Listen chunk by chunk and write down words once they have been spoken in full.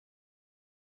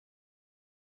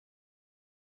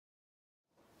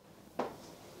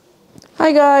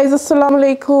Hi guys, assalamu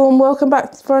alaikum, welcome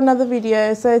back for another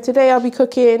video. So today I'll be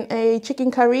cooking a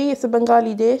chicken curry. It's a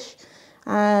Bengali dish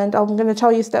and I'm going to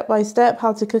tell you step by step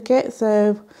how to cook it.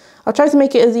 So I'll try to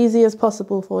make it as easy as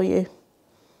possible for you.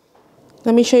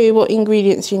 Let me show you what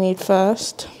ingredients you need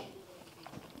first.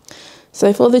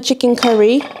 So for the chicken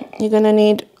curry, you're going to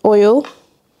need oil,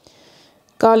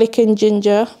 garlic and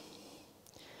ginger.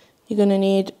 You're going to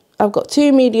need, I've got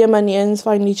 2 medium onions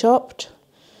finely chopped.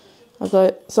 I've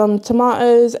got some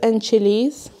tomatoes and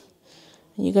chillies.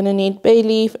 You're going to need bay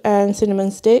leaf and cinnamon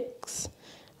sticks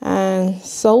and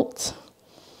salt.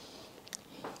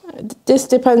 This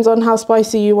depends on how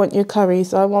spicy you want your curry,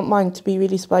 so I want mine to be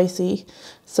really spicy.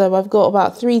 So I've got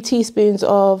about 3 teaspoons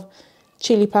of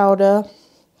chilli powder,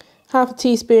 half a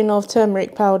teaspoon of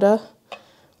turmeric powder,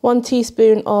 1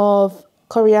 teaspoon of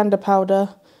coriander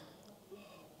powder,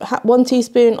 1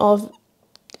 teaspoon of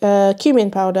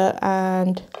cumin powder,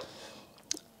 and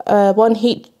 1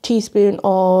 teaspoon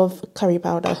of curry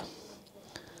powder.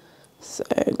 So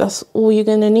that's all you're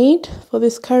going to need for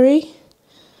this curry.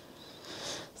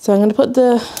 So I'm going to put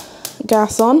the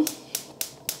gas on.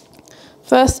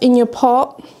 First, in your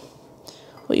pot,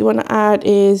 what you want to add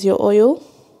is your oil.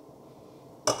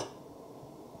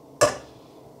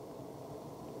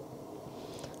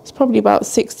 It's probably about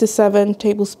 6 to 7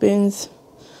 tablespoons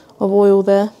of oil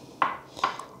there.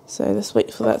 So let's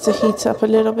wait for that to heat up a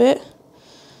little bit.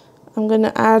 I'm going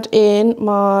to add in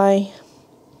my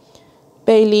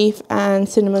bay leaf and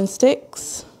cinnamon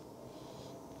sticks.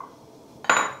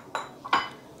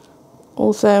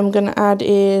 Also, I'm going to add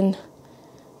in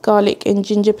garlic and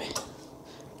ginger.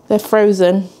 They're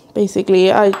frozen, basically.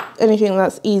 Anything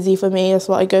that's easy for me, that's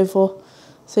what I go for.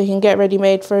 So you can get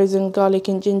ready-made frozen garlic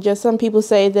and ginger. Some people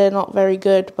say they're not very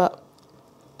good, but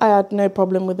I had no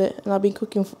problem with it. And I've been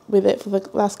cooking with it for the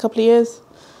last couple of years.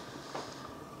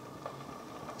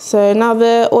 So now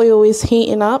the oil is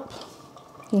heating up,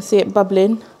 you can see it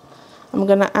bubbling. I'm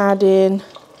going to add in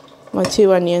my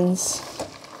 2 onions.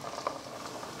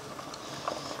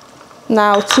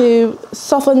 Now to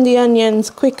soften the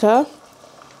onions quicker,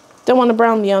 don't want to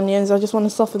brown the onions, I just want to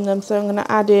soften them. So I'm going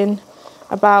to add in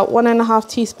about 1.5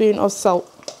 teaspoons of salt.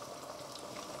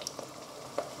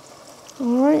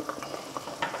 Alright,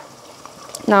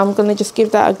 now I'm going to just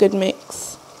give that a good mix.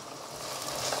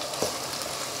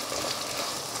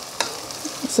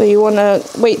 So you want to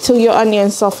wait till your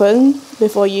onions soften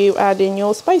before you add in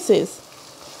your spices.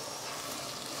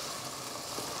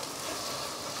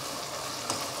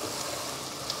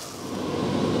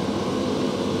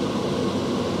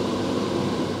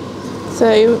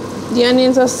 So the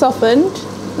onions are softened,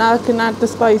 now I can add the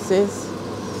spices.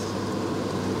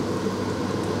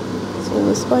 So all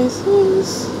the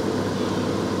spices.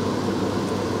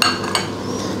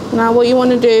 Now what you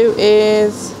want to do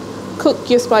is cook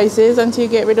your spices until you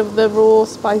get rid of the raw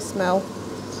spice smell.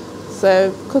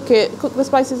 So cook the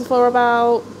spices for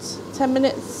about 10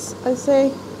 minutes, I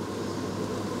say.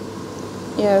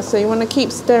 Yeah, so you want to keep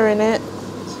stirring it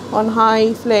on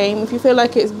high flame. If you feel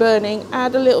like it's burning,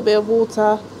 add a little bit of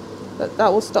water.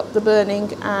 That will stop the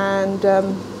burning, and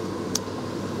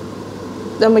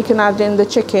then we can add in the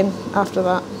chicken after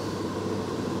that.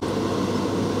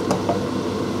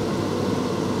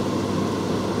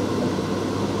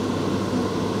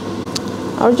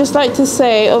 I would just like to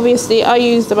say, obviously I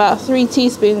used about 3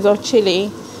 teaspoons of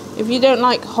chilli. If you don't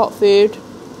like hot food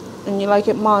and you like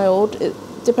it mild, it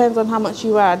depends on how much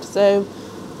you add. So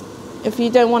if you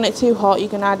don't want it too hot, you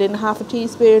can add in half a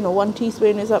teaspoon or 1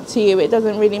 teaspoon, it's up to you. It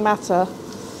doesn't really matter.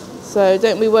 So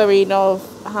don't be worried of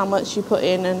how much you put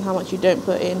in and how much you don't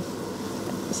put in.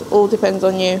 It all depends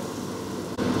on you.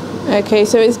 Okay,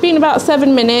 so it's been about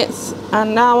 7 minutes,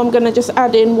 and now I'm going to just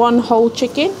add in 1 whole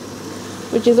chicken,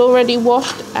 which is already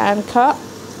washed and cut.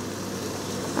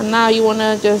 And now you want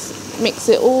to just mix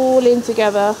it all in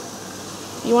together.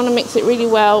 You want to mix it really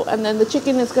well, and then the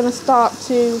chicken is going to start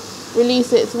to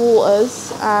release its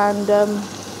waters, and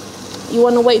you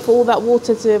want to wait for all that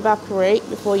water to evaporate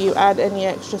before you add any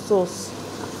extra sauce.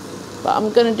 But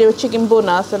I'm going to do a chicken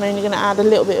bhuna, so I'm only going to add a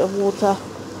little bit of water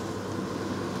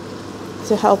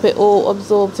to help it all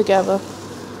absorb together.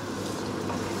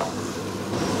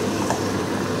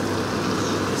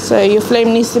 So your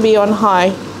flame needs to be on high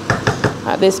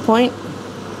at this point.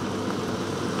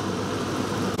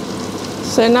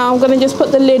 So now I'm going to just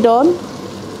put the lid on.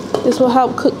 This will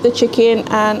help cook the chicken,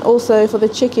 and also for the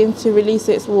chicken to release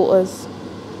its waters.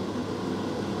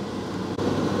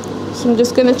 So I'm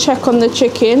just going to check on the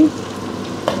chicken.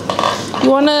 You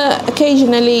want to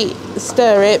occasionally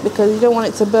stir it because you don't want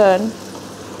it to burn.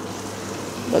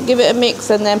 But give it a mix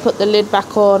and then put the lid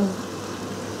back on.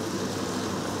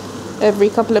 every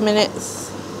couple of minutes.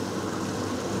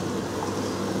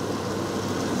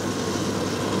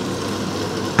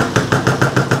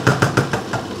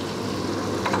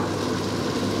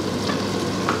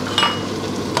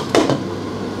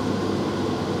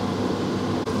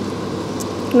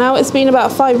 Now it's been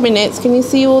about 5 minutes. Can you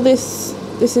see all this?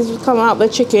 This has come out the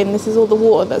chicken. This is all the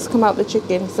water that's come out the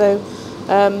chicken. So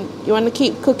you want to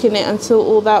keep cooking it until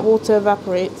all that water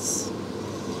evaporates.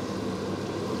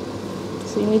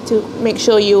 So you need to make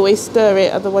sure you always stir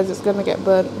it, otherwise it's going to get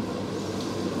burnt.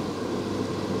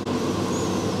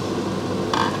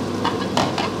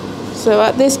 So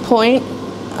at this point,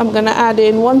 I'm going to add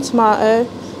in 1 tomato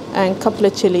and a couple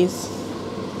of chilies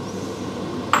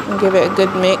and give it a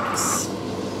good mix.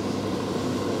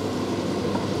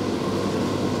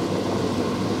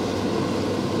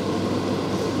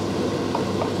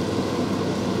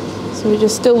 So we're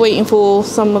just still waiting for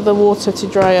some of the water to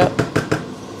dry up.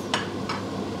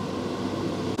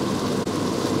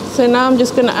 So now I'm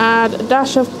just going to add a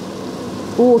dash of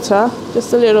water,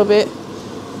 just a little bit.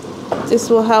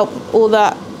 This will help all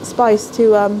that spice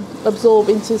to absorb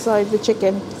inside the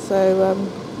chicken. So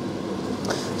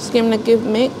just giving a good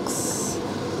mix.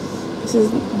 This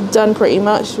is done pretty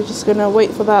much. We're just going to wait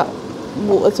for that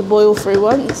water to boil through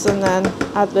once and then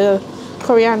add the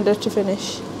coriander to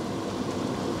finish.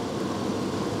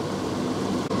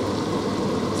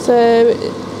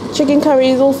 So chicken curry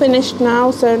is all finished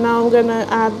now, so now I'm going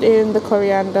to add in the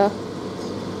coriander.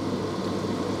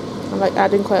 I like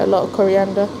adding quite a lot of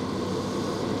coriander.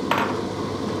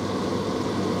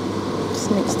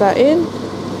 Just mix that in.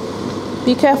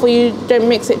 Be careful you don't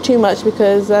mix it too much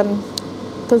because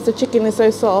the chicken is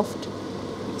so soft,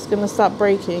 it's going to start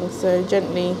breaking, so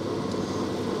gently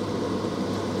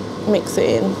mix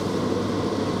it in.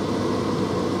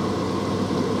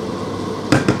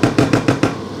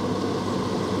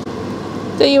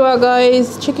 There you are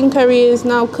guys, chicken curry is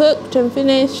now cooked and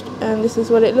finished, and this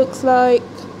is what it looks like.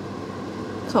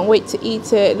 Can't wait to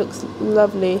eat it. It looks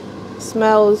lovely.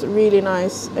 Smells really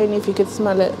nice, only if you could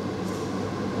smell it.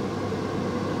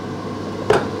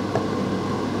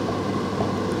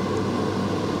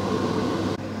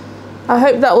 I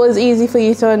hope that was easy for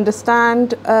you to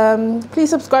understand.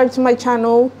 Please subscribe to my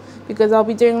channel because I'll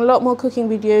be doing a lot more cooking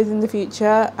videos in the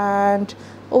future, and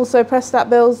also press that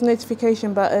bell's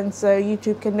notification button so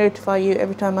YouTube can notify you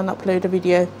every time I upload a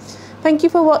video. Thank you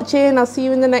for watching. I'll see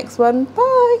you in the next one.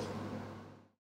 Bye.